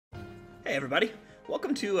Hey everybody,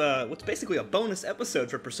 welcome to what's basically a bonus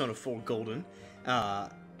episode for Persona 4 Golden.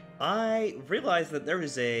 I realized that there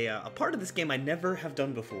is a part of this game I never have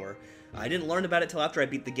done before. I didn't learn about it till after I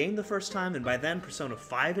beat the game the first time, and by then Persona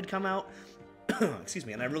 5 had come out. Excuse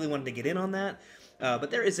me, and I really wanted to get in on that.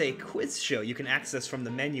 But there is a quiz show you can access from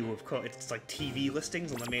the menu of, it's like TV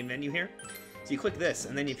listings on the main menu here. So you click this,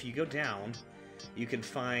 and then if you go down, you can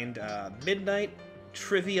find Midnight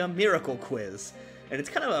Trivia Miracle Quiz. And it's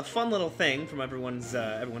kind of a fun little thing from everyone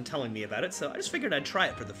telling me about it, so I just figured I'd try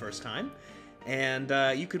it for the first time. And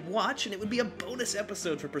you could watch, and it would be a bonus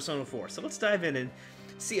episode for Persona 4. So let's dive in and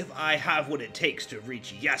see if I have what it takes to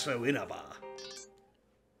reach Yasuo Inaba.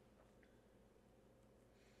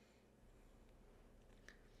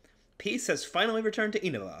 Peace has finally returned to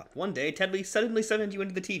Inaba. One day, Tedley suddenly summoned you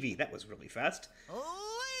into the TV. That was really fast.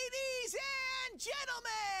 Ladies and gentlemen!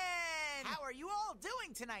 How are you all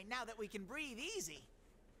doing tonight now that we can breathe easy?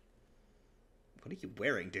 What are you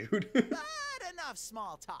wearing, dude? But enough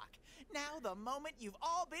small talk. Now the moment you've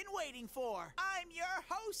all been waiting for. I'm your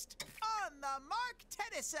host, On the Mark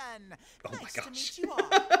Tedison. Oh nice my to gosh. meet you all.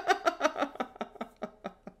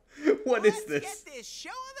 What is this? Let's get this show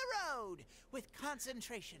on the road. With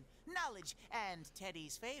concentration, knowledge, and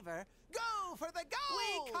Teddy's favor, go for the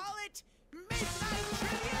goal! We call it Midnight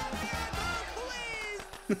Trivia Miracle Quiz!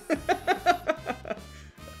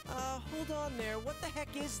 Hold on there. What the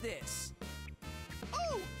heck is this?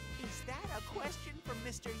 Oh, is that a question from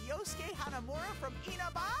Mr. Yosuke Hanamura from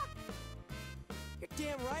Inaba? You're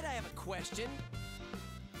damn right I have a question.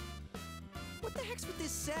 What the heck's with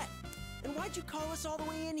this set? And why'd you call us all the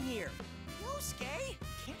way in here? Yosuke,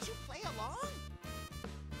 can't you play along?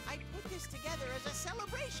 I put this together as a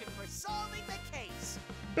celebration for solving the case.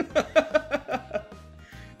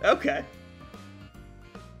 Okay.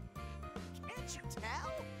 Can't you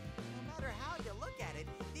tell? No matter how you look at it,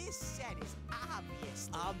 this set is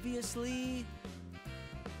Obviously.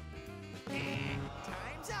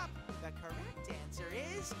 Time's up. The correct answer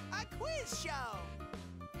is a quiz show.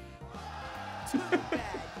 Too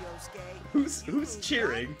bad, Yosuke. Who's You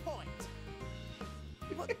cheering? lose 1 point.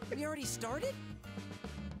 What? We already started?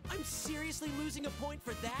 I'm seriously losing a point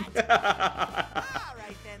for that? All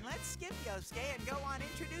right, then, let's skip Yosuke and go on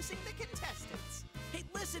introducing the contestants. Hey,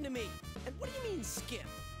 listen to me. And what do you mean skip?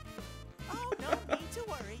 Oh, no need to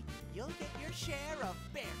worry. You'll get your share of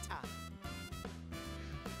bear time.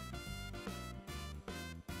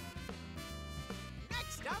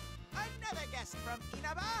 Next up, another guest from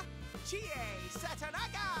Inaba, Chie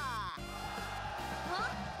Satanaga.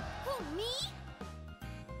 Huh? Who, me?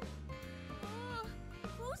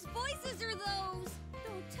 Whose voices are those?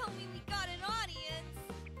 Don't tell me we got an audience.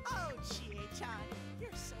 Oh, Chie-chan,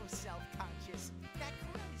 you're so self-conscious. That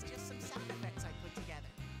crowd is just some sound effects I put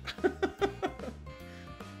together.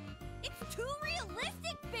 It's too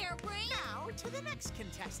realistic, Bear Brain. Now to the next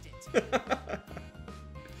contestant.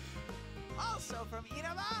 Also from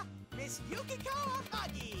Inaba, Miss Yukiko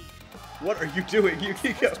Akagi. What are you doing,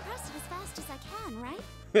 Yukiko? Press it as fast as I can, right?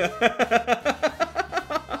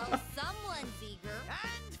 Oh, someone's eager.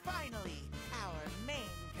 And finally, our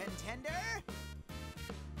main contender.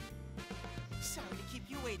 Sorry to keep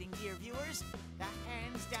you waiting, dear viewers. The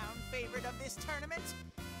hands-down favorite of this tournament.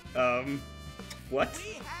 What?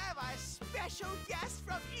 We have a special guest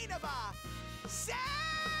from Inaba, Sensei!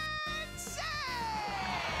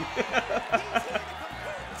 He's here to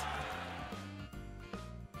compete.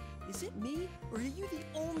 Is it me? Or are you the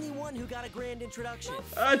only one who got a grand introduction?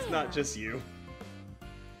 It's not just you.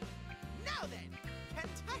 Now then,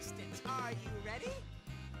 contestants, are you ready?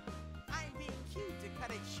 I'm being cued to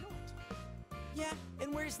cut it short. Yeah,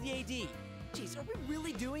 and where's the AD? Jeez, are we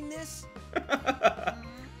really doing this? I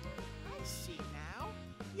see now.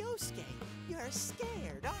 Yosuke, you're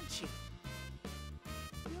scared, aren't you?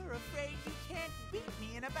 You're afraid you can't beat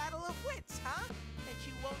me in a battle of wits, huh? That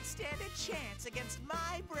you won't stand a chance against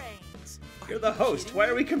my brains. You're the host. Why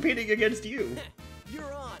are we competing against you?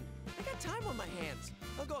 You're on. I got time on my hands.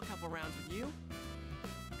 I'll go a couple rounds with you.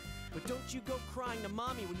 But don't you go crying to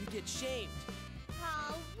mommy when you get shamed.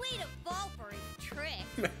 Oh, way to fall for his trick.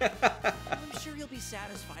 I'm sure you'll be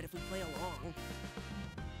satisfied if we play along.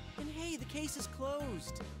 And hey, the case is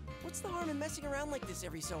closed. What's the harm in messing around like this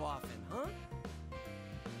every so often, huh?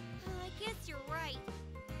 I guess you're right.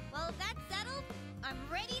 Well, if that's settled, I'm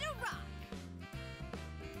ready to rock.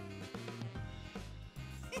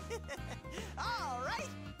 All right,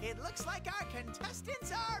 it looks like our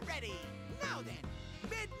contestants are ready. Now then,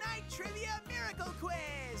 Midnight Trivia Miracle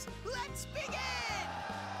Quiz. Let's begin!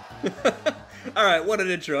 All right, what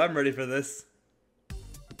an intro. I'm ready for this.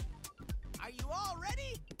 Are you all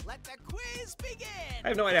ready? Let the quiz quiz begin! I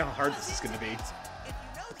have no idea how hard this is going to be. If you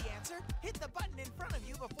know the answer, hit the button in front of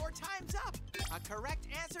you before time's up. A correct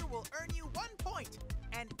answer will earn you 1 point.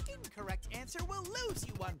 An incorrect answer will lose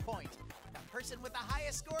you 1 point. The person with the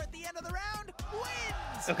highest score at the end of the round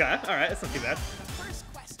wins! Okay, alright, that's not too bad. The first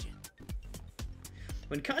question.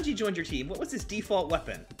 When Kanji joined your team, what was his default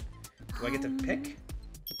weapon? Do I get to pick?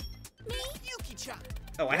 Me? Yuki-chan,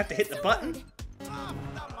 Oh, I have to hit the button? off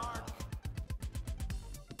the mark.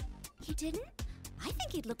 He didn't? I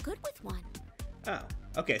think he'd look good with one. Oh,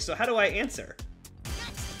 okay, so how do I answer?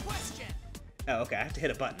 Next question. Oh, okay, I have to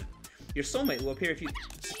hit a button. Your soulmate will appear if you...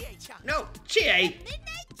 Chie-chan. No! Chie!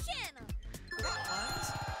 Midnight Channel. That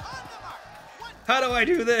one's on the mark. One. How do I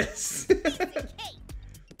do this? Hey,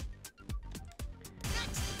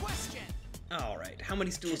 Next question. Alright, how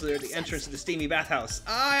many stools are there at the entrance to the steamy bathhouse?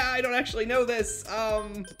 I don't actually know this.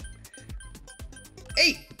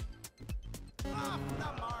 8! Off the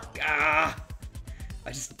mark. Ah!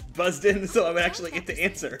 I just buzzed in so I would actually get to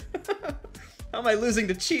answer. How am I losing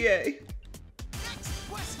to Chie? Next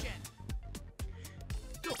question.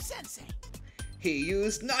 Sensei. He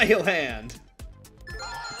used Nihil Hand.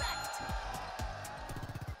 Correct.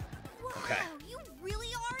 wow, Okay. you really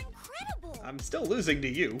are incredible. I'm still losing to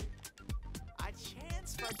you. A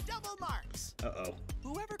chance for double marks. Uh-oh.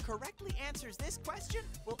 Whoever correctly answers this question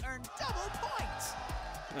will earn double points.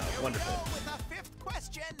 Oh, Here wonderful. we go with the 5th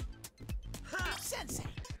question. Sensei.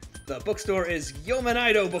 The bookstore is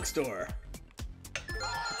Yomanaido Bookstore.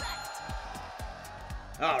 Correct.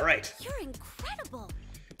 Alright. You're incredible.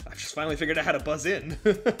 I've just finally figured out how to buzz in.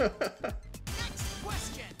 Next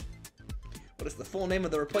question. What is the full name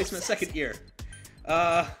of the replacement second year?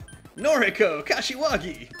 Noriko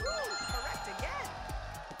Kashiwagi. Ooh, correct again.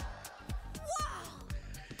 Wow.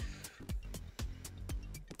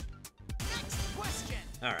 Next question.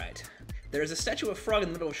 Alright. There is a statue of Frog in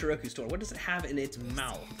the middle of Shiroku store. What does it have in its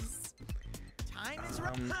mouth? Time is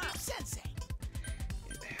right. Sensei.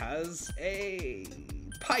 It has a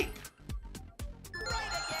pipe. Right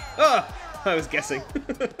again. Ah! I was guessing.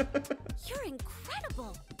 You're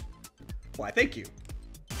incredible. Why, thank you.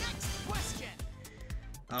 Next question.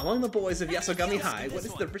 Among the boys of Yasogami High, what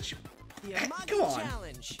is the ritual? The Come Amagi on.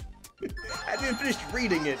 Challenge. I didn't finish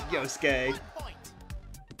reading it, Yosuke. 1 point.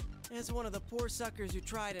 As one of the poor suckers who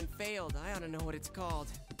tried and failed, I ought to know what it's called.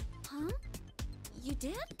 Huh? You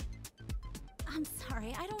did? I'm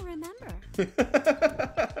sorry, I don't remember. Next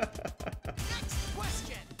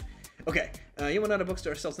question. Okay, Yamanada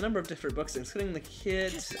Bookstore sells a number of different books, including the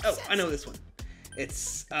kid... Oh, I know this one.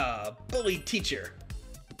 It's, Bully Teacher.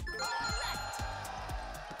 Correct.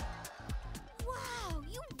 Wow,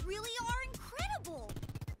 you really are incredible.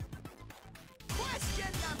 Question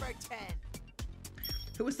number 10.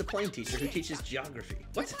 Who is the plain teacher who teaches geography? You're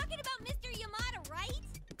What? talking about Mr. Yamada, right?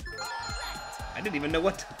 Correct. I didn't even know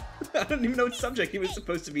what... I don't even know what subject he was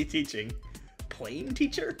supposed to be teaching. Plain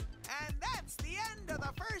teacher? And that's the end of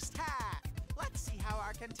the first half. Let's see how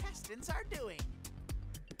our contestants are doing.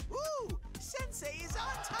 Ooh, Sensei is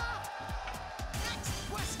on top. Next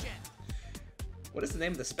question. What is the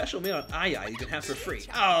name of the special meal at Aya you can have for free?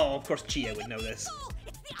 Oh, of course Chie would know this. Oh,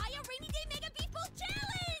 it's the Aya Rainy Day Mega People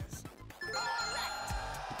Challenge! Correct.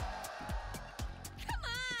 Come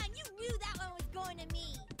on, you knew that one was going to me.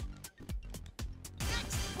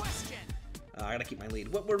 Next question. I gotta keep my lead.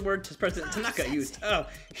 What word does President Tanaka use? Oh,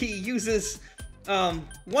 he uses,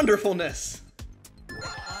 wonderfulness. That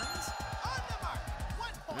one's on the mark. 1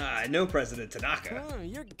 point. I know President Tanaka. Oh,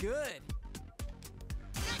 you're good.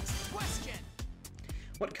 Next question.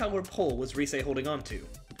 What color pole was Rise holding on to?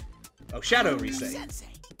 Oh, Shadow Rise. Sensei.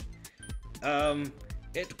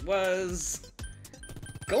 It was...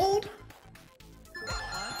 gold? That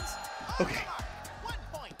one's on Okay. the mark. 1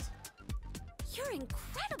 point. You're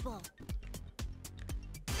incredible.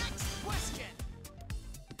 Next question.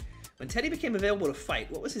 When Teddy became available to fight,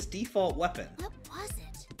 what was his default weapon? What was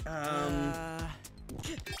it?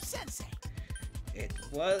 Sensei. It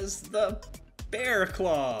was the bear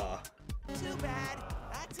claw. Too bad.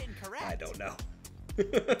 That's incorrect. I don't know.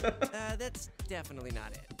 That's definitely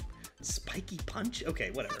not it. Spiky punch? Okay,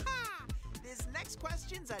 whatever. Ha! This next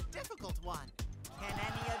question's a difficult one. Can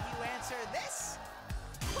any of you answer this?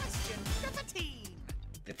 Question 15.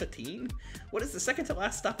 15? What is the second to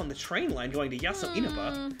last stop on the train line going to Yaso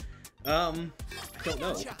Inaba? I don't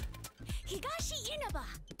know. Cha. Higashi Inaba.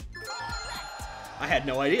 Correct. I had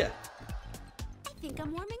no idea. I think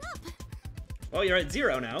I'm warming up. Well, you're at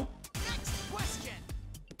 0 now. Next question.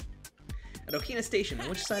 At Okina Station, on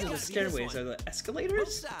which side of the stairways are the Both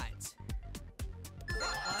escalators? sides.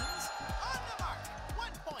 That one's on the mark.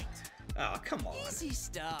 1 point. Oh, come on. Easy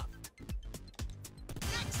stuff.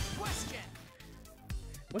 Next question.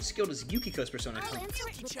 What skill does Yukiko's persona I'll come? answer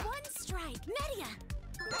it with one strike. Media.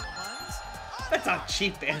 That one's That's a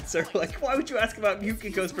cheap answer. Like, why would you ask about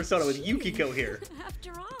Yukiko's persona with Yukiko here?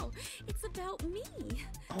 After all, it's about me.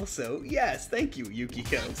 Also, yes, thank you,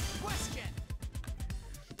 Yukiko. question.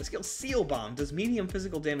 The skill Seal Bomb does medium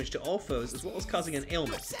physical damage to all foes as well as causing an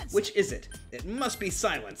ailment. Which is it? It must be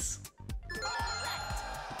Silence.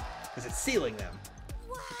 Because it's sealing them.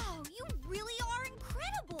 Wow, you really are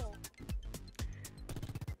incredible.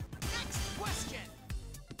 Next question.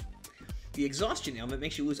 The Exhaustion ailment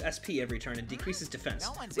makes you lose SP every turn and decreases defense.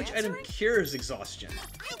 No one's Which item answering? cures Exhaustion?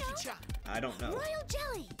 I know. Yuki-chan. I don't know. Royal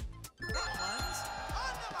jelly. That one's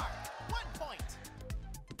on the mark. 1 point.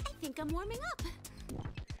 I think I'm warming up.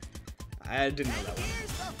 I didn't know And that one.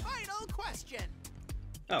 here's the final question.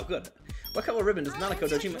 Oh, good. What color ribbon does Nanako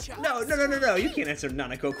Dojima... No, you can't answer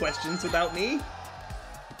Nanako questions without me.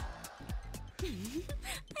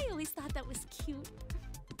 I always thought that was cute.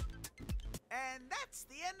 And that's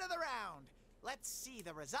the end of the round. Let's see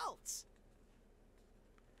the results.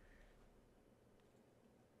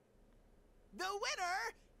 The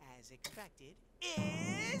winner, as expected,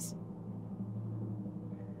 is...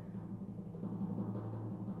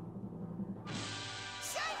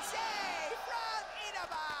 Sensei from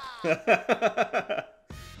Inaba!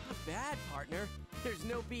 Not bad, partner. There's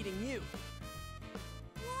no beating you.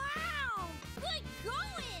 Wow, good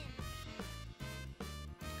going.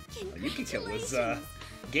 Yukiko was, Congratulations.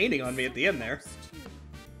 gaining on me at the end there.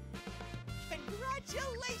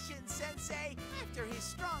 Congratulations, Sensei! After his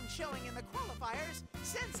strong showing in the qualifiers,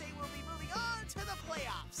 Sensei will be moving on to the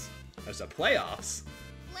playoffs. There's a playoffs.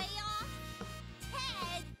 Playoff,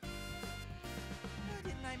 Ted.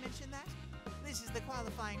 Didn't I mention that? This is the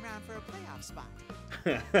qualifying round for a playoff spot.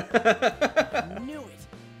 Knew it.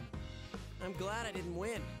 I'm glad I didn't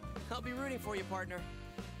win. I'll be rooting for you, partner.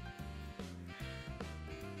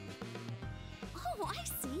 Oh, I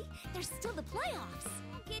see. There's still the playoffs.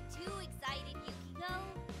 Don't get too excited, Yukiko.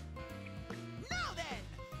 Now then,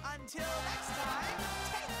 until next time,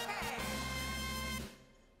 take care!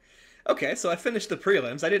 Okay, so I finished the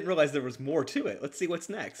prelims. I didn't realize there was more to it. Let's see what's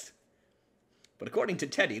next. But according to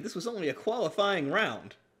Teddy, this was only a qualifying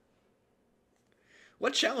round.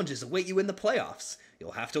 What challenges await you in the playoffs?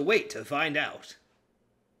 You'll have to wait to find out.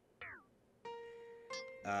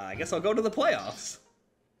 I guess I'll go to the playoffs.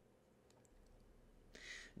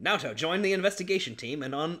 Naoto joined the investigation team,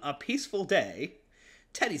 and on a peaceful day,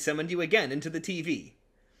 Teddy summoned you again into the TV.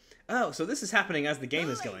 Oh, so this is happening as the game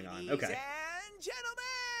is going on. Ladies Okay. and gentlemen,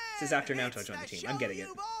 This is after Naoto it's joined the the team. I'm show getting it.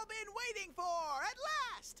 You've all been waiting for at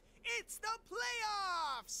last. It's the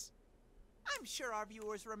playoffs. I'm sure our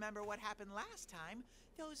viewers remember what happened last time.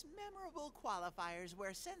 Those memorable qualifiers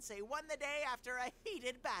where Sensei won the day after a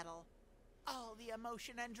heated battle. All the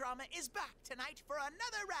emotion and drama is back tonight for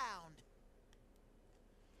another round.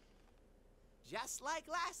 Just like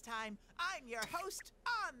last time, I'm your host,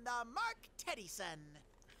 On the Mark Teddyson.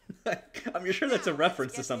 I'm sure that's a Now,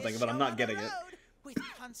 reference to let's get something, this but I'm show not on getting the it. road With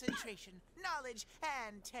concentration, knowledge,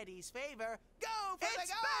 and Teddy's favor, go for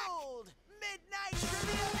the gold! Midnight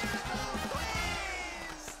Trivia Miracle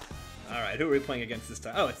Quiz! Alright, who are we playing against this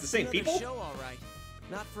time? Oh, it's the same Another people? show, all right.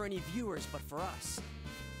 Not for any viewers, but for us.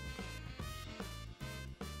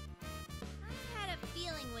 I had a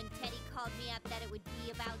feeling when Teddy called me up that it would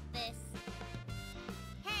be about this.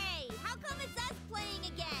 Hey, how come it's us playing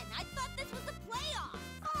again? I thought this was the playoffs.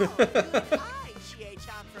 Oh, good eye,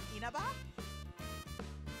 Chie-chan from Inaba.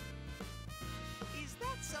 Is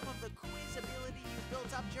that some of the quiz ability you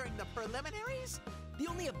built up during the preliminaries? The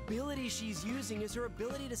only ability she's using is her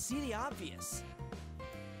ability to see the obvious.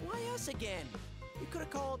 Why us again? You could have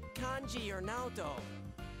called Kanji or Naoto.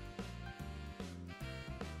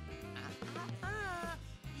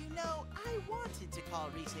 You know, I wanted to call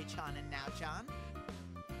Rise-chan and Nao-chan,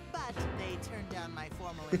 but they turned down my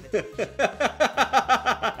formal invitation.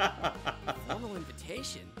 Formal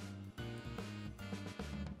invitation?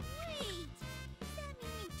 Wait, does that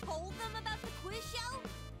mean you told them about the quiz show?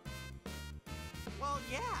 Well,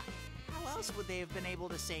 yeah. How else would they have been able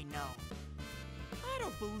to say no? I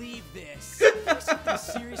don't believe this. There's something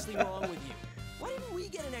seriously wrong with you. Why didn't we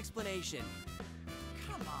get an explanation?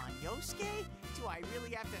 Come on, Yosuke. Do I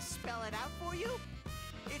really have to spell it out for you?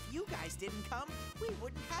 If you guys didn't come, we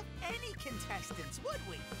wouldn't have any contestants, would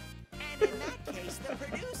we? And in that case, the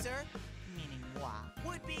producer, meaning moi,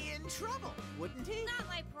 would be in trouble, wouldn't he? Not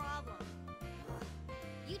my problem.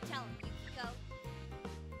 You tell him, Yukiko.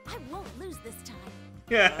 I won't lose this time.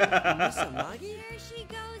 Miss Amagi? Here she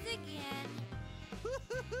goes again.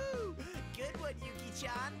 Woo-hoo-hoo! Good one,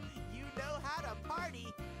 Yuki-chan. You know how to party.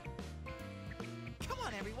 Come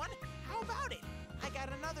on, everyone. everyone. How about it? I got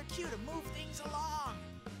another cue to move things along.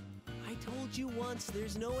 I told you once,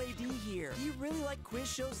 there's no AD here. Do you really like quiz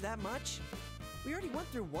shows that much? We already went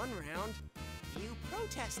through one round. You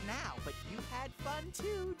protest now, but you had fun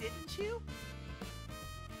too, didn't you?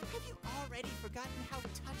 Have you already forgotten how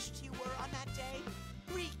touched you were on that day?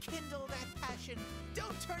 Rekindle that passion.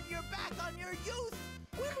 Don't turn your back on your youth.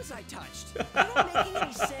 When was I touched? You're not making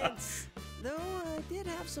any sense. Though I did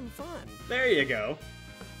have some fun. There you go.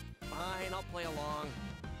 Fine, I'll play along.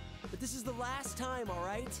 But this is the last time, all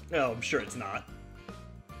right? Oh, I'm sure it's not.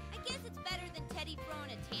 I guess it's better than Teddy throwing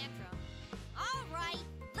a tantrum. All right,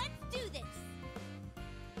 let's do this.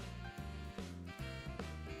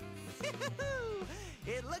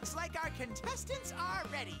 It looks like our contestants are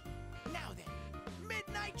ready. Now then,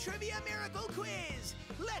 Midnight Trivia Miracle Quiz.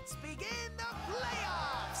 Let's begin the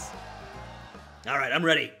playoffs. All right, I'm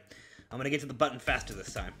ready. I'm gonna get to the button faster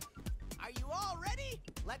this time. Are you all ready?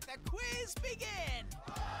 Let the quiz begin.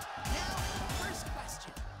 Now, first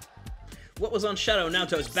question. What was on Shadow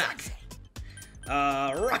Naoto's back?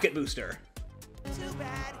 Sensei. Rocket booster. Too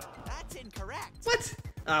bad. That's incorrect. What?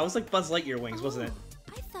 It was like Buzz Lightyear wings, wasn't it?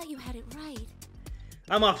 I thought you had it right.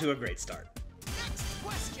 I'm off to a great start. Next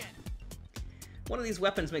question. One of these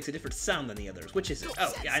weapons makes a different sound than the others. Which is it?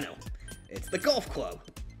 Oh, yeah, I know. It's the golf club.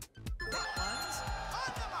 That one's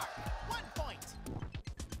on the mark. 1 point.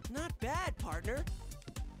 Not bad, partner.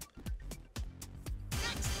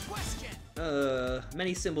 Next question.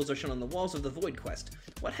 Many symbols are shown on the walls of the Void Quest.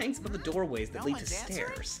 What hangs above the doorways that No lead to one's answering?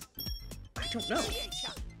 stairs? I don't know.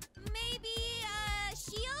 Chie-chan. Maybe,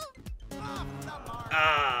 shield? Off the mark.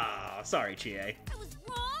 Ah, sorry, Chie. I was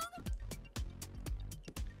wrong?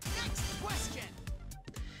 Next question.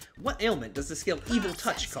 What ailment does the skill Evil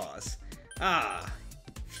Touch cause?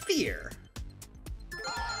 Fear.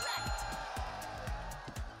 Correct.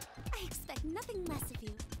 I expect nothing less of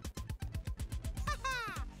you.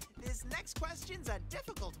 Haha. This next question's a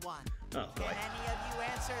difficult one. Oh, boy. Can any of you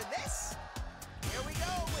answer this? Here we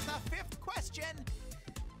go with the 5th question.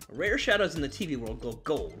 Rare shadows in the TV world glow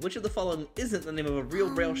gold. Which of the following isn't the name of a real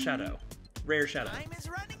rare shadow? Rare shadow. Time is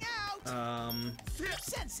running out.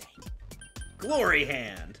 Sensei. Glory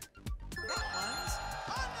Hand. That one's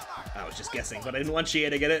on the mark. I was just guessing, but I didn't want Chie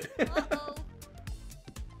to get it. Uh-oh.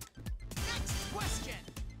 Next question.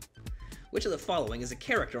 Which of the following is a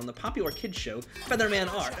character on the popular kids show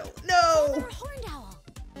Featherman R? No! Or a horned owl.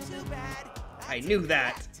 Too bad. I That's knew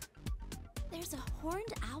that. incorrect. There's a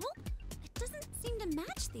horned owl? It doesn't seem to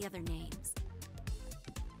match the other names.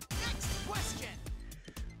 Next question.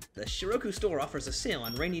 The Shiroku store offers a sale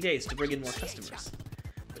on rainy days to bring in more customers.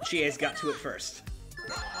 But Chie's got to it first.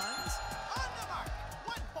 That one's on the mark.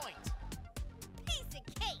 1 point. Piece of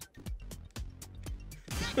cake.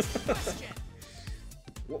 Next question.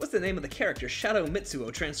 What was the name of the character Shadow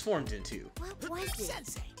Mitsuo transformed into? What was it?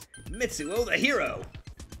 Sensei. Mitsuo the hero!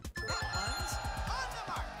 That one's on the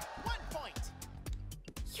mark. 1 point.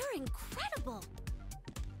 You're incredible.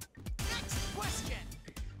 Next question.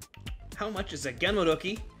 How much is a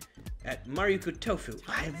Genmodoki at Maruku Tofu?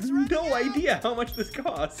 I Time have is running no out. idea how much this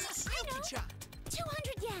costs. Yuki-chan.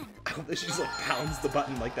 200 yen. I hope that she just like pounds the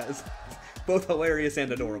button like that. Is both hilarious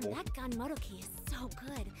and adorable. That gun Motoki is so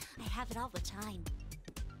good. I have it all the time.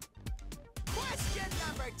 Question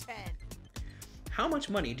number 10. How much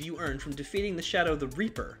money do you earn from defeating the Shadow the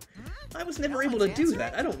Reaper? I was never No able to one's do answering?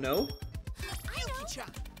 that. I don't know. I know.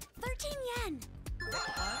 Yuki-chan. 13 yen. That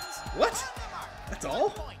one's What? on the mark. That's 1 all?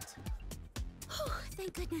 point. Oh,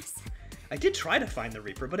 thank goodness. I did try to find the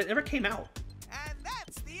Reaper, but it never came out. And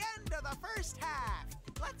that's the end of the first half.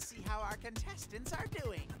 Let's see how our contestants are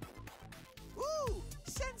doing. Ooh,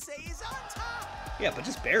 Sensei is on top. Yeah, but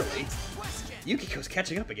just barely. Next question. Yukiko's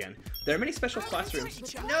catching up again. There are many special classrooms.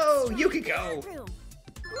 Yuki-chan. No, Yukiko! Room.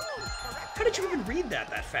 Ooh, correct. How did you even read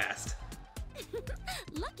that fast?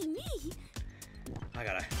 Lucky me. I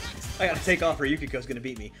gotta take off or Yukiko's gonna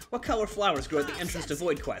beat me. What color flowers grow at the entrance to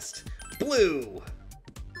Void Quest? Blue!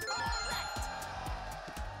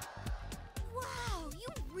 Wow, you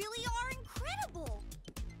really are incredible.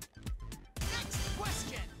 Next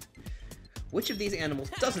question. Which of these animals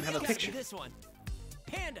doesn't have a You asked me picture? This one.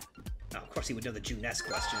 Panda. Oh, of course he would know the Juness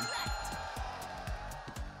question.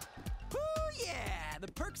 Ooh, yeah.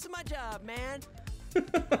 The perks of my job, man.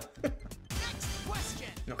 Next question.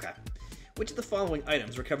 Okay. Which of the following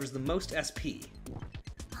items recovers the most SP?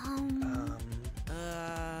 No,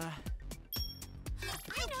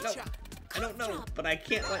 Yuki-chan. I don't know, drop. but I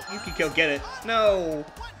can't let Yukiko get it. No!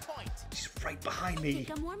 1 point. She's right behind I me.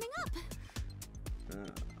 think I'm warming up.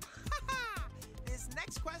 Haha. This next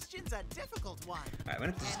next question's a difficult one. Alright, I'm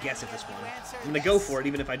gonna have to just Can guess at any this of you one. answer I'm gonna go this? for it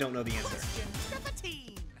even if I don't know the answer. Question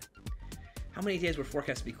 15. How many days were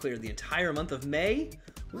forecast to be clear the entire month of May?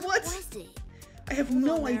 What? was it? I have Hold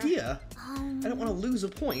no on there. idea. I don't want to lose a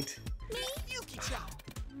point. Yuki-chan.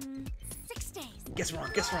 6 days. Guess wrong,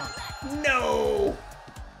 guess wrong. No!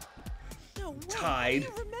 No way. Tied. How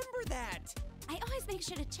do you remember that? I always make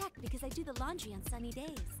sure to check because I do the laundry on sunny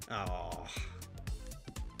days. Oh.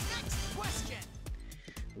 Next question.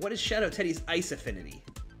 What is Shadow Teddy's ice affinity?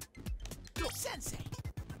 Go Sensei.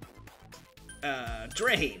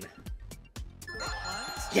 Drain. That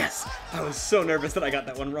one's Yes! I was so nervous that I got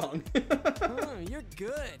that one wrong. Oh, you're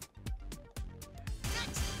good.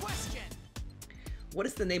 next question. What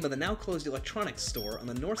is the name of the now closed electronics store on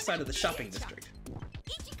the north side of the shopping district?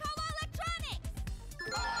 Ichikawa Electronics!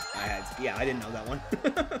 Yeah, I didn't know that one.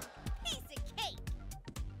 Piece of cake!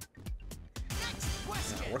 Next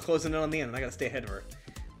question. We're closing in on the end, and I gotta stay ahead of her.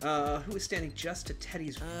 Who is standing just to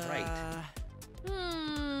Teddy's right?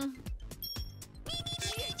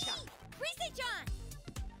 Chie-chan. Rise-chan!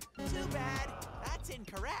 Too bad. That's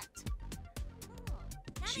incorrect. Now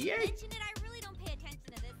that Chie? you mention it, I really don't pay attention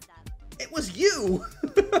to this stuff. It was you!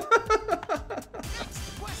 Next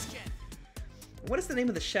question. What is the name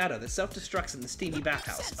of the shadow that self-destructs in the steamy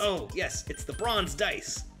bathhouse? Oh, yes, it's the bronze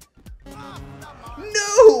dice. Off the mark.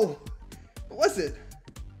 No! What was it?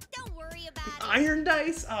 Don't worry about it. Iron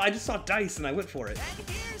dice? Oh, I just saw dice and I went for it. And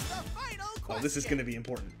here's the final question. Oh, this is gonna be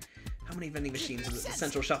important. How many vending machines is the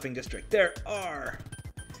central shopping district? There are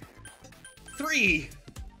 3.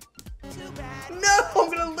 Too bad. No,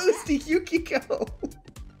 I'm gonna lose to Yukiko.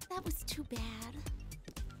 That was too bad.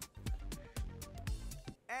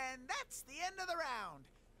 And that's the end of the round.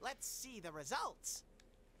 Let's see the results.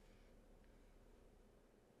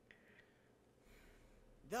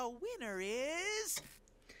 The winner is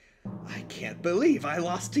I can't believe I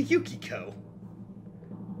lost to Yukiko.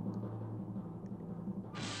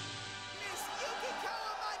 Miss Yukiko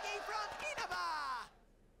Amagi from Inaba.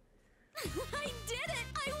 I did it!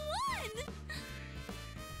 I won!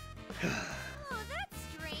 Oh, that's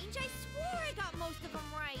strange. I swore I got most of them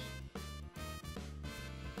right.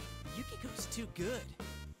 Yukiko's too good.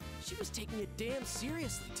 She was taking it damn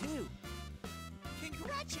seriously, too.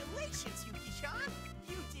 Congratulations, Yuki-chan.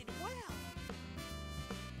 You did well.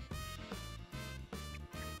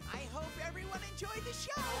 I hope everyone enjoyed the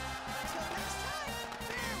show. Until next time,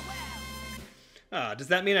 farewell. Does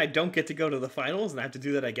that mean I don't get to go to the finals and I have to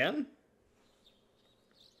do that again?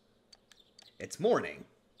 It's morning.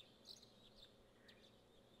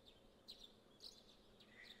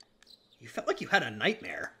 You felt like you had a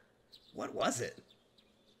nightmare. What was it?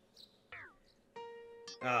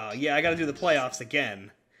 Oh, yeah, I gotta do the playoffs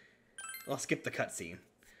again. I'll skip the cutscene.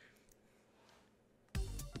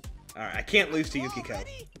 Alright, I can't lose to All Yukiko.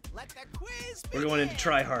 ready? Let the quiz We're going into begin.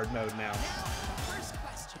 try-hard mode now. Now, first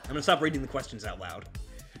question. I'm gonna stop reading the questions out loud.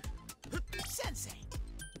 Sensei.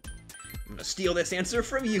 I'm gonna steal this answer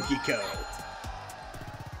from Yukiko.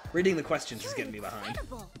 Reading the questions is getting me behind.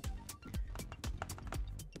 Incredible!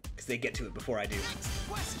 Because they get to it before I do. Next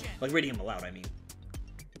question. Like reading them aloud, I mean.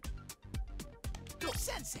 Go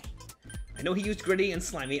Sensei. I know he used gritty and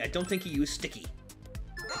slimy. I don't think he used sticky.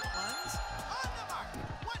 That one's on the mark.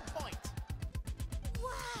 1 point.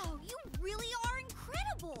 Wow, you really are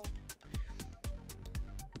incredible.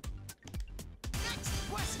 Next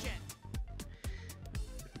question.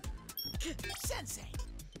 Sensei.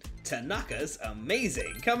 Tanaka's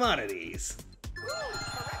amazing commodities. Ooh,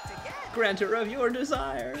 correct again. Granter of your I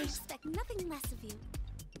desires. expect nothing less of you.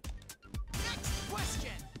 Next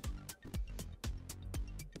question.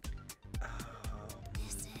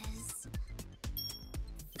 This is...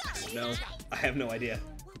 Sorry. No, I have no idea.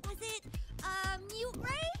 What was it? Mute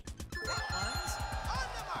Ray? That one's on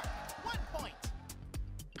the mark. 1 point.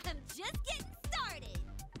 I'm just getting started.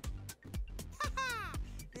 Haha!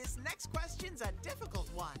 This next question's a difficult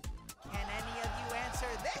one. Can any of you answer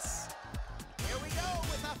this? Here we go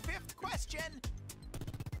with a 5th question.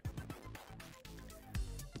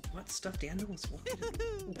 What stuffed animals? I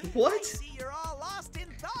What? see you're all lost in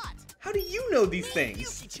thought. How do you know these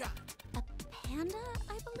things? Yuki-chan. a panda,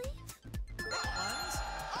 I believe? That one's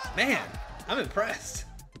on the Man, mark. I'm impressed.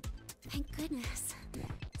 Thank goodness.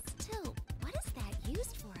 Still, what is that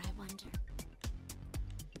used for, I wonder?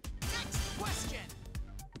 Next question.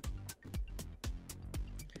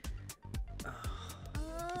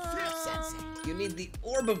 Sensei. You need the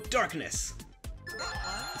Orb of Darkness. That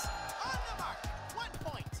one's on the mark. 1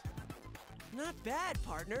 point. Not bad,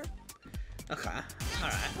 partner. Okay,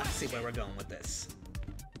 alright, let's see where we're going with this.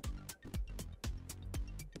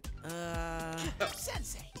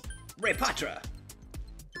 Sensei. Ray Patra.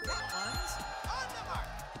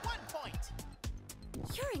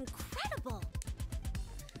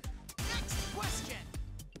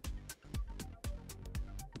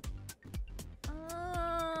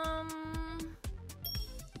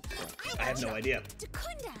 have no idea.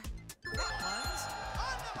 Dakunda! One's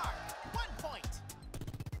on the mark. 1 point.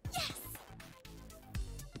 Yes!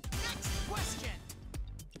 Next question.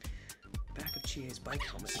 Back of Chie's bike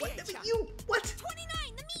helmet. Chie, What? Chuck. You? What?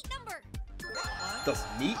 29, the meat number! The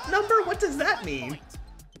meat number? What does that mean?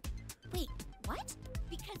 Wait, what?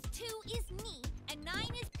 Because 2 is me, and 9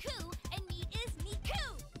 is Ku, and meat is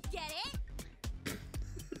Miku. Get it?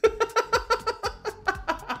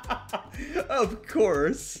 Of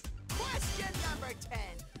course. Question number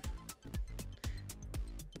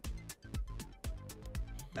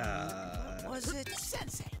 10. Was it?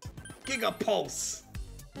 Sensei. Gigapulse.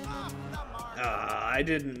 Off the mark. I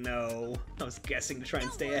didn't know. I was guessing to try and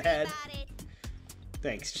Don't stay worry ahead. about it.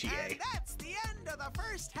 Thanks, Chie. And that's the end of the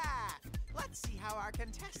first half. Let's see how our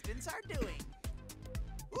contestants are doing.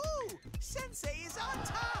 Ooh, Sensei is on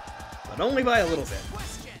top. But only by a little bit.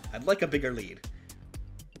 Question. I'd like a bigger lead.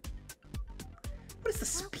 What is the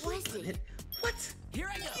What speed was it? limit? What? Here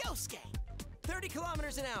I go. Yosuke. 30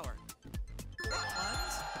 kilometers an hour. One's on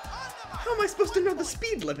the mark. How am I supposed to know the 1 point.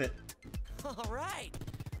 speed limit? All right.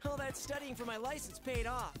 All that studying for my license paid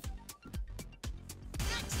off.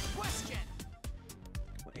 Next question.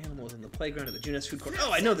 What animal is in the playground at the Junes food court?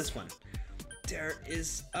 Oh, I know this one. There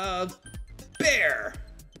is a bear.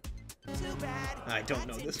 Too bad. I don't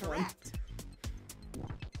know That's this one. incorrect.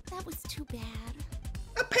 That was too bad.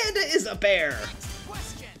 A panda is a bear. Next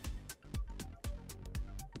question.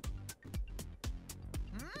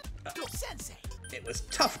 Sensei. It was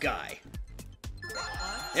tough guy. One's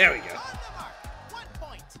There we go. on the mark. 1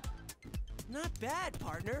 point. Not bad,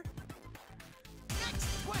 partner.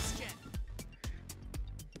 Next question.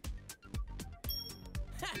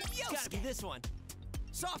 Ha, gotta be this one.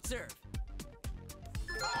 Soft serve.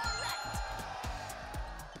 Correct.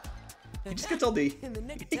 He just gets all the In the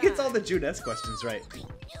nick of he gets all time. the Junes questions right. I knew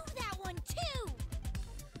that one too.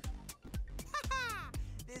 Haha!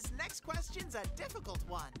 This next question's a difficult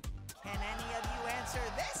one. Can any of you answer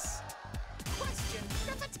this? Question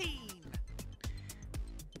 15.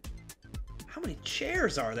 How many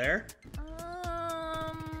chairs are there? Um,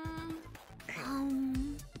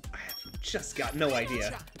 I have just got no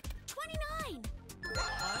idea. 29.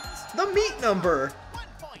 One's The meat number. 1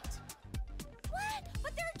 point. What?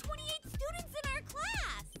 But there are 28 students in our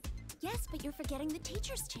class. Yes, but you're forgetting the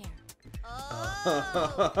teacher's chair.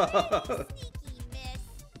 Oh, sneaky miss.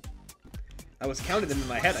 I was counting them in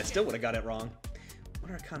my head. I still would have got it wrong.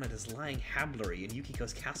 What arcana does lying hablery in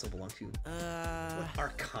Yukiko's castle belong to?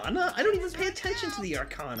 Arcana? I don't even pay attention to the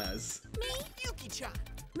arcanas. Me? Yuki-chan.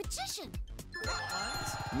 Magician.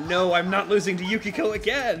 One's No, I'm not losing to Yukiko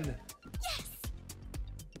again. Yes!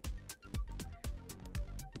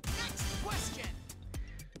 next question.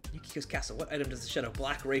 Yukiko's castle. What item does the shadow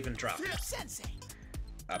Black Raven drop? Sensei.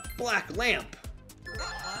 A black lamp. One's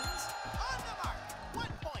on the mark. 1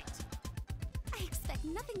 point. I expect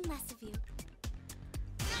nothing less of you.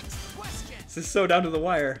 Next question. This is so down to the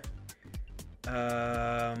wire.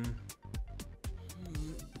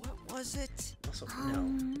 What was it? Also,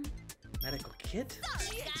 no. Medical kit?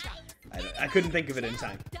 Sorry, guys. I couldn't think of it in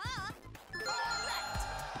time. Duh. Correct.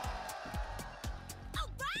 All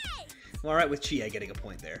right. I'm alright with Chie getting a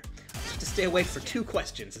point there. I have to stay awake for 2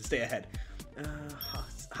 questions and stay ahead.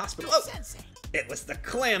 Hospital. Oh! Sensei. It was the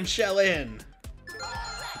clamshell inn!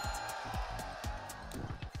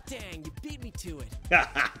 Dang, you beat me to it.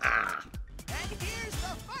 And here's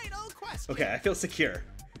the final question. Okay, I feel secure.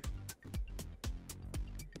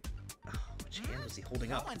 Oh, which hand was he holding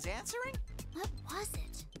No up? one's answering? What was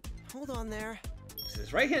it? Hold on there. This is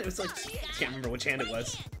his right hand? It was like, I can't remember which hand it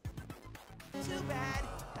was. Too bad.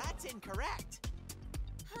 That's incorrect.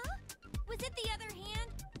 Huh? Was it the other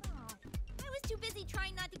hand? Oh, I was too busy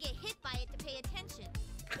trying not to get hit by it to pay attention.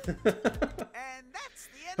 And that's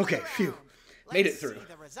the end Okay, of the round. phew. Made Let's it through. see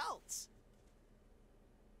the results.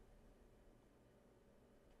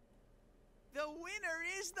 The winner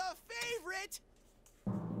is the favorite.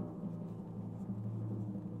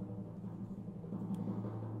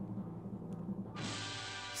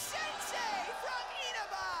 Sensei from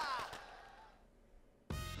Inaba!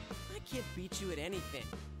 I can't beat you at anything.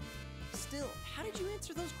 Still, how did you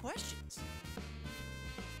answer those questions?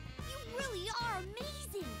 You really are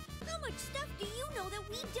amazing. How much stuff do you know that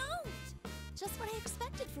we don't? Just what I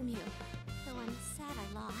expected from you. Though I'm sad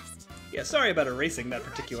I lost. Yeah, sorry about erasing that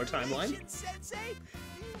particular timeline. Congratulations, Sensei!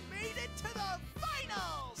 You made it to the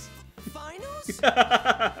finals! Finals?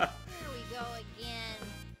 Here we go again.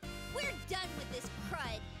 We're done with this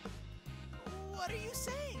crud. What are you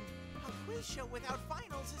saying? A quiz show without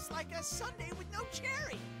finals is like a Sunday with no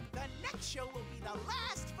cherry. The next show will be the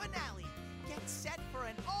last finale. Get set for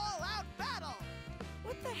an all-out battle.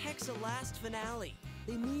 What What the heck's a last finale?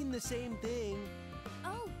 They mean the same thing.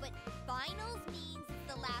 Oh, but finals means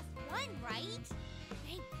it's the last one, right?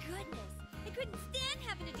 Thank goodness. I couldn't stand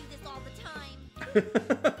having to do this all the time.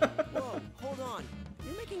 Whoa, hold on.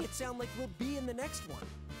 You're making it sound like we'll be in the next one.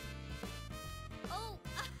 Oh,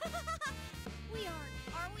 we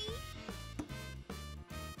aren't, are we?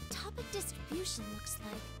 The topic distribution looks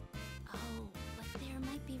like... Oh, but there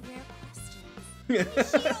might be rare questions.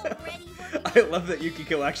 Is she already working? I love that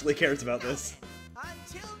Yukiko actually cares about this.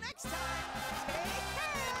 Until next time, take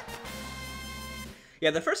care!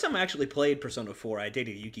 Yeah, the first time I actually played Persona 4, I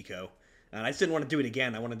dated Yukiko. And I just didn't want to do it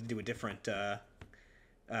again. I wanted to do a different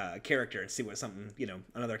character and see what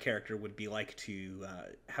another character would be like to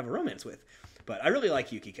have a romance with. But I really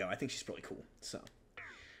like Yukiko. I think she's really cool. So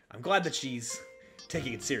I'm glad that she's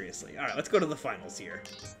taking it seriously. All right, let's go to the finals here.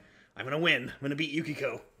 I'm going to win. I'm going to beat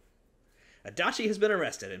Yukiko. Adachi has been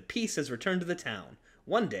arrested and peace has returned to the town.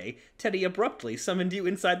 One day, Teddy abruptly summoned you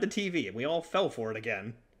inside the TV and we all fell for it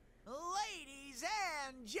again. Ladies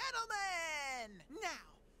and gentlemen! Now,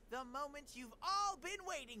 the moment you've all been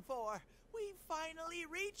waiting for. We've finally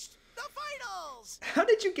reached the finals! How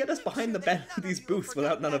did you get us behind Make sure that none these of you booths forgot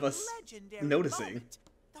without none of that us legendary noticing? moment,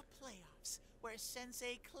 the playoffs, where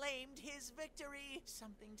Sensei claimed his victory.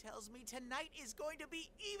 Something tells me tonight is going to be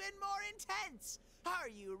even more intense. Are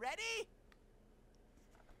you ready?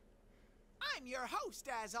 I'm your host,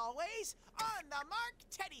 as always, on the mark,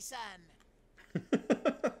 Teddy-san.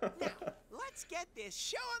 Now, let's get this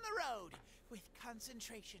show on the road. With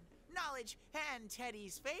concentration, knowledge, and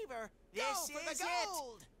Teddy's favor, this is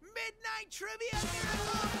it! Midnight Trivia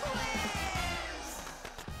Miracle Quiz!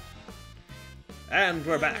 And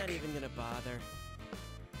we're I'm back. not even gonna bother.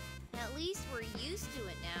 At least we're used to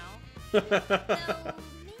it now. Though,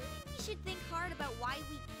 maybe we should think hard about why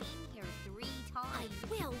we came here 3 I times.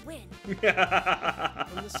 will win.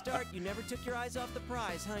 From the start, you never took your eyes off the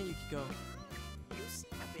prize, huh, Yukiko? You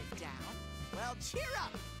seem a bit down. Well, cheer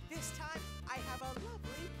up! This time, I have a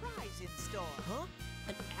lovely prize in store. Huh?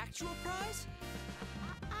 An actual prize?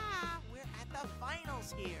 We're at the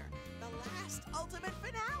finals here. The last ultimate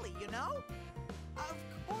finale, you know? Of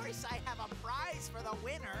course I have a prize for the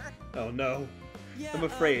winner. Oh no. Yeah, I'm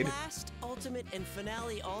afraid. Last, ultimate, and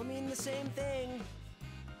finale all mean the same thing.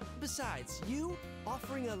 Besides, you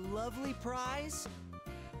offering a lovely prize?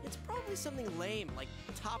 It's probably something lame, like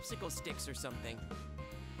topsicle sticks or something.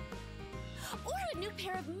 Or a new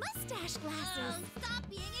pair of mustache glasses. Stop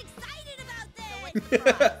being excited about this! So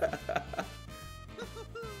what's the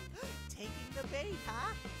prize? Taking the bait,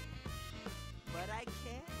 huh? But I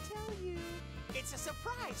can't tell you. It's a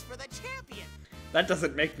surprise for the champion. That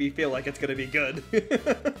doesn't make me feel like it's gonna be good.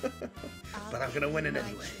 But I'm gonna win it My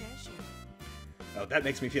anyway. treasure. Oh, that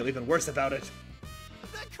makes me feel even worse about it.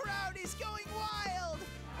 The crowd is going wild!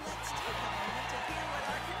 Let's take a moment to hear what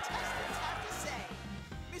our contestants have to say.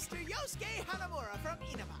 Mr. Yosuke Hanamura from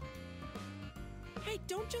Inaba. Hey,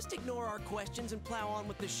 don't just ignore our questions and plow on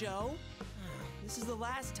with the show. This is the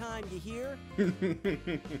last time, you hear?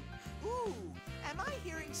 Ooh, am I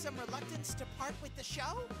hearing some reluctance to part with the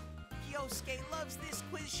show? Yosuke loves this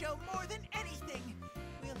quiz show more than anything.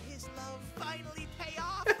 Will his love finally pay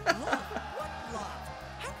off? What love?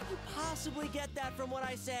 How could you possibly get that from what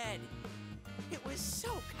I said? It was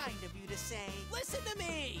so kind of you to say. Listen to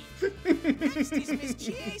me! Next is Miss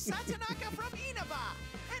Chie Satanaka from Inaba.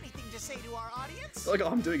 Anything to say to our audience? Like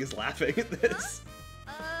all I'm doing is laughing at this.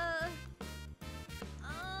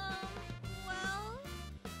 Well,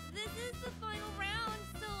 this is the final round,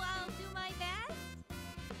 so I'll do my best.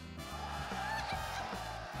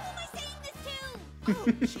 Who am I saying this to? Oh,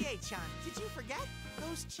 Chie-chan, did you forget?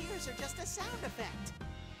 Those cheers are just a sound effect.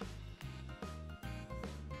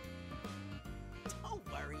 Don't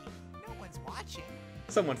worry, no one's watching.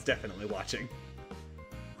 Someone's definitely watching.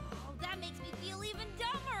 Oh, that makes me feel even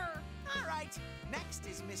dumber. All right, next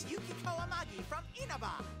is Miss Yukiko Amagi from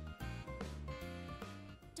Inaba.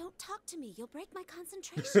 Don't talk to me. You'll break my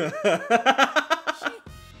concentration.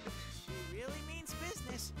 She really means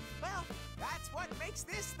business. Well, that's what makes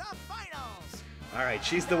this the finals. All right,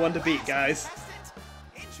 she's the one to beat, Last guys. contestant,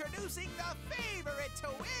 introducing the favorite to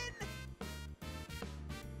win,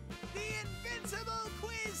 the Invincible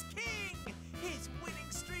Quiz King. His winning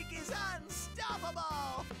streak is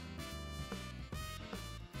unstoppable.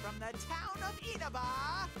 From the town of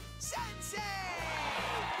Inaba, Sensei!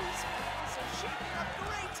 These finals are shaping up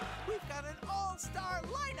great. We've got an all-star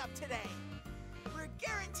lineup today. We're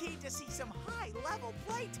guaranteed to see some high-level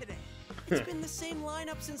play today. It's been the same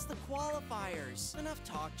lineup since the qualifiers. Enough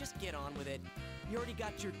talk, just get on with it. You already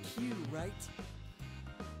got your cue, right?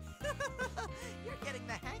 You're getting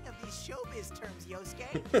the hang of these showbiz terms,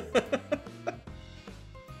 Yosuke.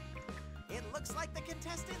 It looks like the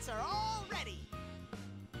contestants are all ready.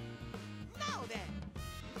 Now then,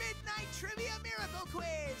 Midnight Trivia Miracle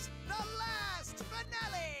Quiz, the last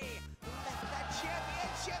finale. Let the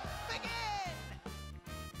championship begin.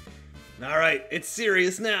 All right, it's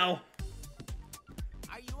serious now.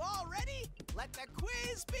 Are you all ready? Let the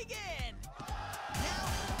quiz begin. Now,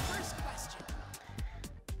 first question.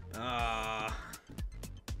 I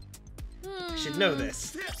should know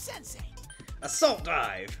this. Sensei. Assault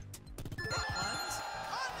dive. That one's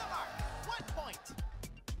on the mark. 1 point.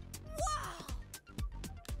 Wow!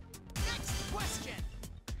 Next question.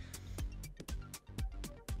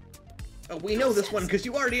 Oh, we know this one because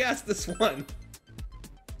you already asked this one.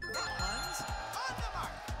 That one's on the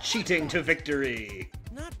mark. Cheating to victory.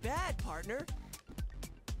 Not bad, partner.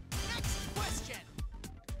 Next question.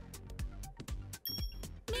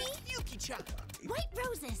 Me? Yuki-chan. White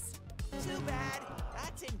roses. Too bad.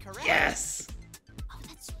 That's incorrect. Yes. Oh,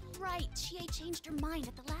 that's right. Chie changed her mind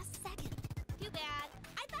at the last second. Too bad.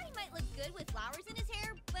 I thought he might look good with flowers in his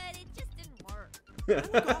hair, but it just didn't work. I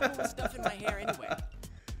look awful with stuff in my hair anyway.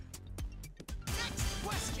 Next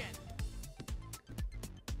question.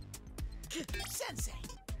 Sensei.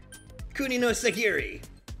 Kuni no Sagiri.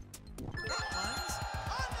 That one's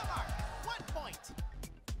on the mark. 1 point.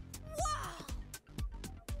 Wow!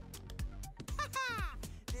 Haha!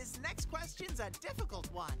 This next question's a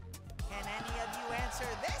difficult one. Can any of you answer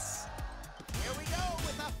this? Here we go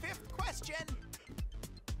with the 5th question.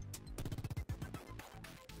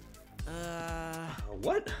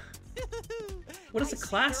 What? What is I a see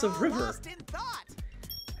class you're of all river? lost in thought.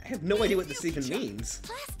 I have no idea what this even means.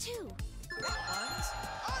 Class 2. That one's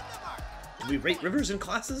on the mark. Do we rate rivers in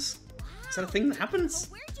classes? Is that a thing that happens?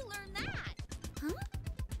 Well, where'd you learn that? Huh?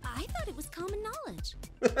 I thought it was common knowledge.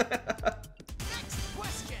 Next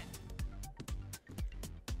question.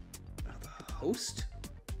 The host?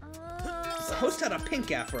 The host had a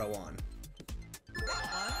pink afro on. That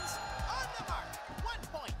one's on the mark. 1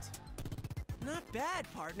 point. Not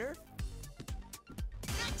bad, partner.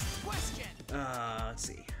 Next question. Let's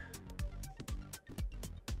see.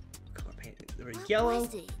 Color paint. There were What yellow,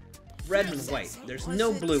 was it? red, and white. There's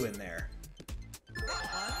no blue in there. That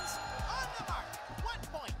one's on the mark. 1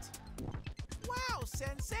 point. Wow,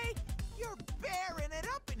 Sensei, you're bearing it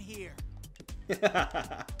up in here.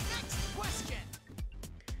 Next question.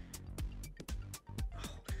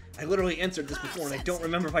 I literally answered this before and I don't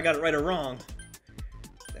remember if I got it right or wrong.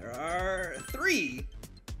 There are 3.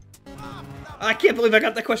 Off the I can't believe I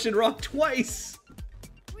got that question wrong twice.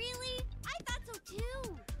 Really? I thought so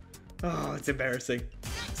too. Oh, it's embarrassing.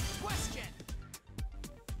 next question.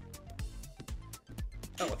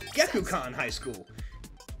 Oh, Gekukan High School.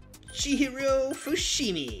 Chihiro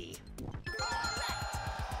Fushimi. I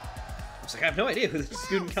was like, I have no idea who the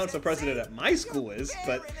student council president at my school is,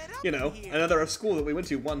 but, you know, another school that we went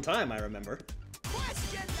to one time, I remember.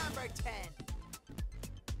 Question number 10.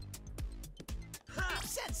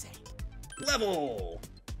 Sensei. Level!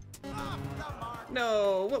 Off the mark.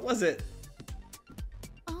 No, what was it?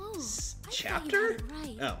 Oh, I Chapter? thought you had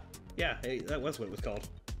it right. Oh, yeah, hey, that was what it was called.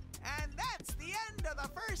 And that's the end of the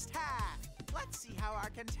first half. Let's see how our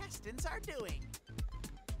contestants are doing.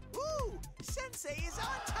 Ooh, Sensei is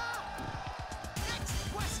on top.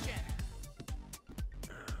 Next question.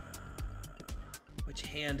 Which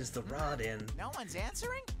hand is the rod in? No one's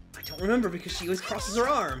answering? I don't remember because she always crosses her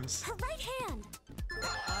arms. Her right hand.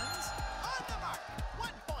 That one's on the mark. 1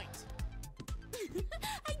 point.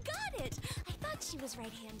 I got it. I thought she was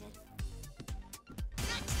right-handed.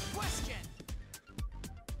 Next question.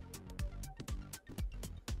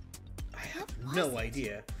 I have no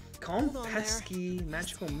idea. Calm Hold on there. Pesky,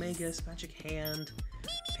 Magical Magus, Magic Hand,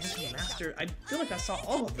 Phantom Master. I feel like I saw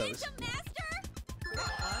all of those. Phantom Master?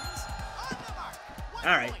 That one's on the mark. 1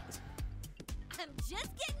 All right. point. I'm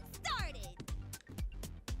just getting started.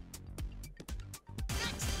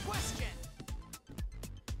 Next question.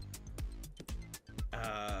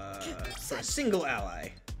 For a single ally.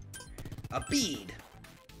 A bead.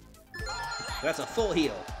 That's a full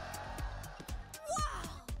heal. Wow!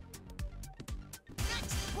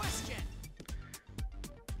 Next question.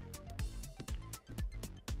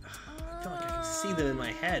 I feel like I can see them in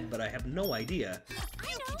my head, but I have no idea. I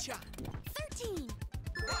know. Yuki-chan. 13.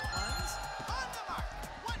 That one's on the mark.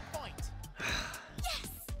 1 point. Yes!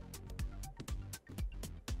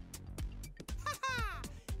 Haha!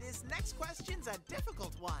 This next question's a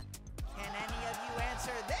difficult one. Can any of you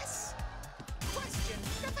answer this? Question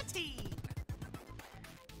 15.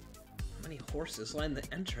 How many horses line the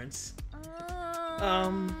entrance?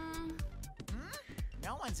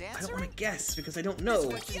 No one's one's I don't answering. want to guess because I don't This know.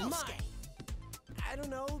 question's Yosuke. mine. I don't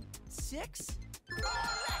know, 6?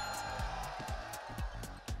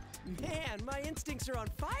 Man, my instincts are on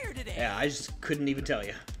fire today. Yeah, I just couldn't even tell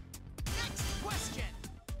you. Next question.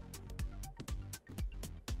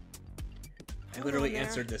 I Hold literally on there.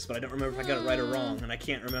 answered this, but I don't remember if I got it right or wrong, and I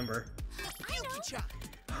can't remember. Yuki-chan.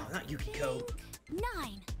 Oh, not Yukiko. 9.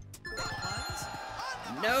 Ones on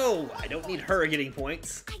the mark. No, I don't need her getting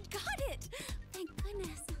points. I got it! Thank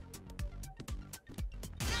goodness.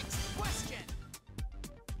 Next question.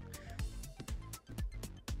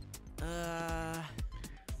 Far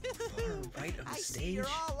right of the I see stage. you're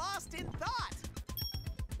all lost in thought.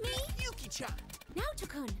 Me? Yuki-chan.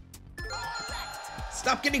 Naoto-kun. Correct.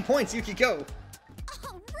 Stop getting points, Yukiko!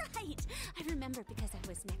 Oh, right! I remember because I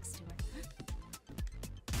was next to her.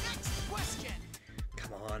 Next question.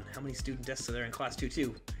 Come on, how many student desks are there in class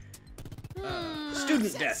 2-2?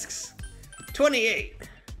 Student desks! 28! Ones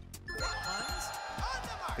on the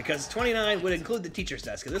mark. Because 29 would include the teacher's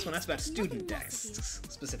desk, and this one that's about student Nothing else to do. desks,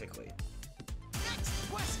 specifically. Next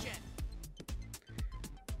question.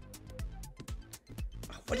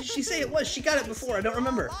 Oh, what did she say it was? She got it before, I don't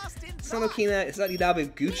remember. Lost in It's thought. not Okina, it's not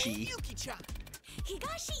Idabe Gucci. Yuki-chan.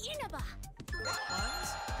 Higashi Inaba.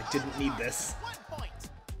 Ones I didn't need this. 1 point.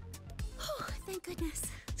 Oh, thank goodness.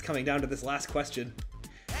 It's coming down to this last question.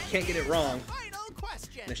 Can't get it wrong. Final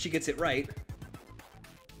question. And if she gets it right,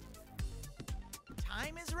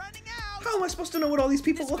 Time is running out. how am I supposed to know what all these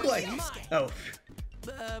people This look like? question's Oh,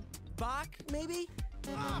 Bach, maybe?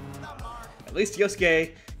 Off the mark. at least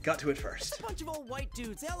Yosuke got to it Just first. a bunch of old white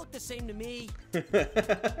dudes. They all look the same to me. And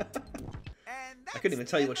I couldn't even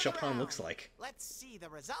that's tell you the what end of the Chopin looks round. like. Let's see the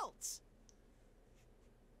results.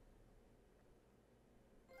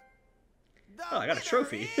 The Oh, I got a winner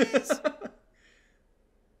trophy. is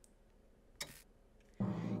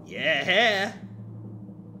Yeah.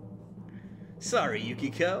 Sorry,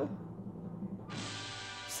 Yukiko.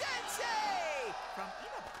 Sensei from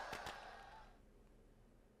Inaba.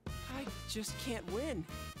 I just can't win.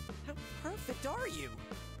 How perfect are you?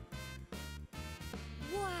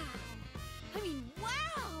 Wow. I mean,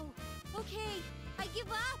 wow. Okay, I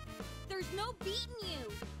give up. There's no beating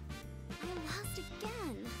you. I lost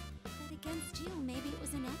again. But against you, maybe it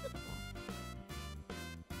was inevitable.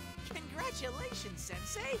 Congratulations,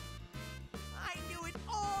 Sensei. I knew it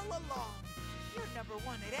all along. You're number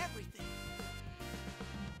 1 at everything.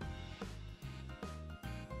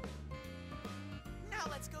 Now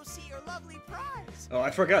let's go see your lovely prize. Oh,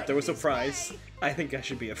 I forgot there was a This prize. way. I think I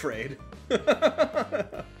should be afraid. Huh?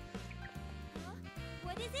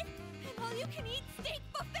 What is it? An all-you-can-eat steak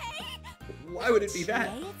buffet? Why would it be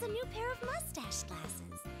that? Today, it's a new pair of mustache glasses.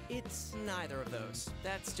 It's neither of those.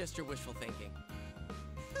 That's just your wishful thinking.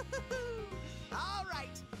 All right,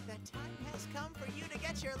 the time has come for you to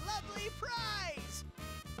get your lovely prize.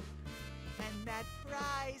 And that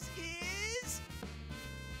prize is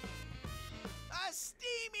a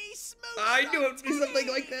steamy smooth. I knew it would be something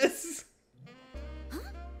like this. Huh?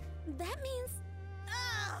 That means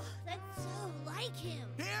Ugh, that's so like him.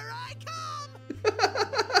 Here I come.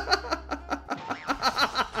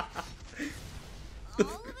 All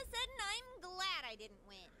of a sudden, I'm glad I didn't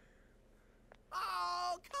win.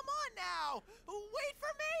 Oh, come on now. Wait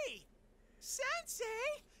for me.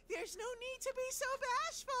 Sensei, there's no need to be so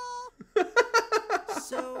bashful.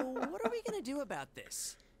 So, what are we gonna do about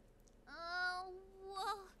this? Oh,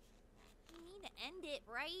 well, we need to end it,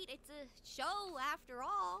 right? It's a show after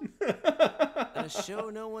all. A show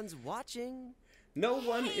no one's watching? No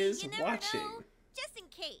one Hey, is you never watching. know, just in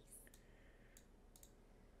case.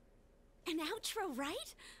 an outro,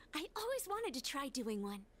 right? I always wanted to try doing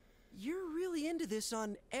one. You're really into this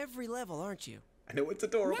on every level, aren't you? I know it's Now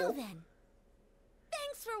adorable. then.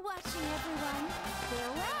 Thanks for watching, everyone.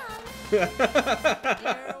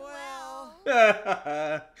 Farewell.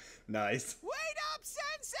 Farewell. Nice. Wait up,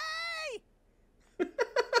 Sensei!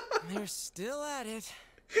 They're still at it.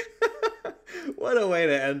 What a way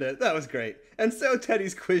to end it. That was great. And so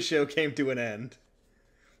Teddy's quiz show came to an end.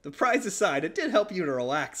 The prize aside, it did help you to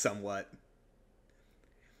relax somewhat.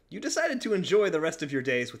 You decided to enjoy the rest of your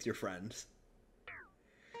days with your friends.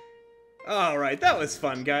 Alright, that was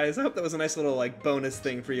fun, guys. I hope that was a nice little, bonus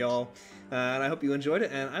thing for y'all. And I hope you enjoyed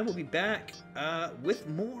it, and I will be back with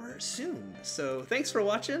more soon. So thanks for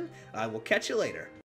watching. I will catch you later.